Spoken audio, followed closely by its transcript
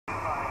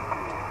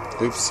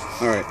Oops.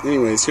 Alright,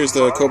 anyways, here's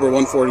the Cobra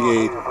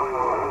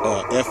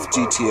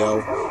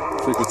 148F-GTL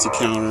frequency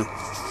counter.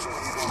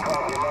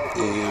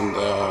 And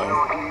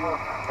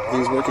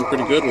things working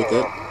pretty good with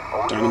it.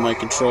 Dynamite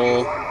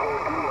control,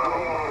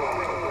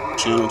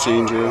 channel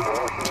changer.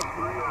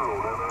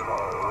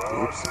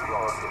 Oops.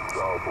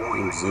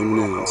 I'm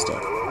zooming in and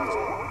stuff.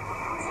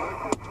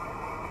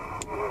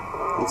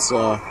 It's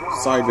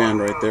sideband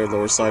right there,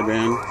 lower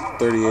sideband,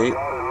 38.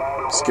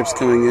 Skips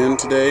coming in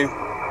today.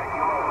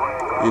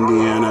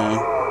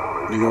 Indiana,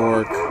 New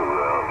York,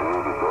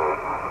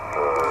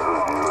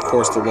 of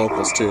course the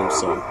locals too,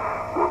 so.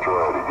 We'll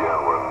try it again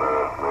when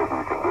maybe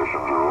the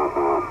conditions are a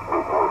little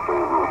bit more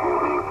favorable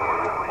here.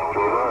 So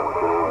that's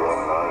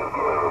 19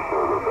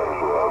 Minnesota, thanks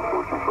a lot,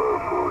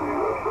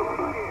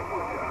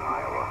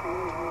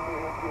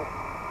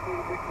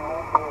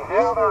 4540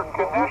 Yeah, their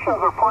conditions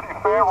are pretty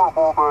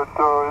favorable, but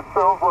it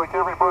sounds like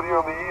everybody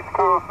on the East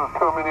Coast is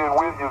coming in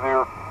with you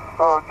there.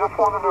 Just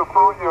wanted to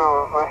throw you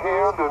a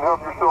hand and have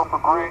yourself a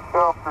great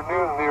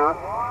afternoon there.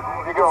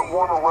 You got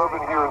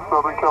 111 here in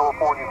Southern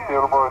California,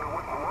 Santa Monica.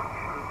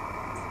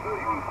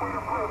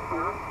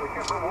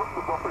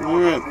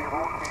 Alright,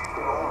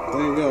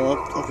 there you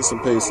go. I'll get some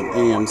pace some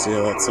AM, see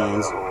how that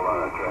sounds.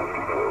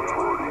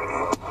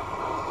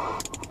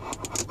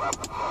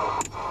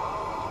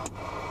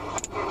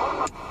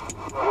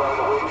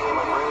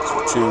 So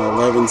channel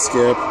 11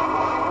 skip.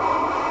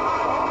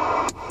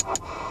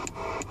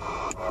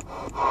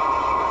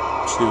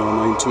 Channel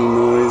 19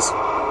 noise.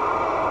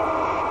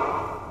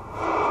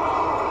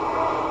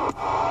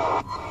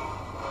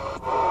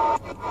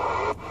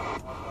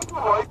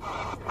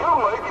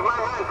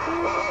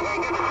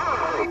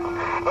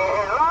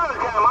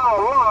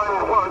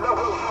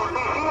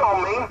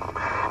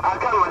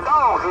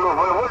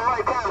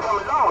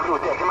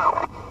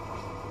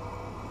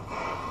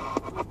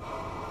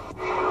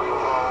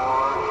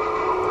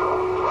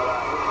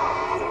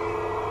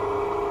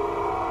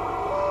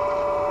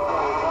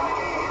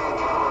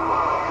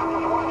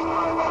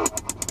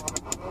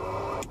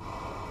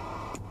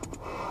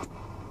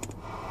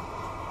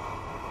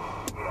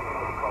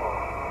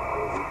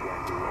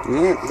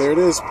 Alright, there it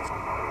is.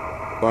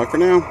 Bye for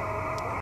now.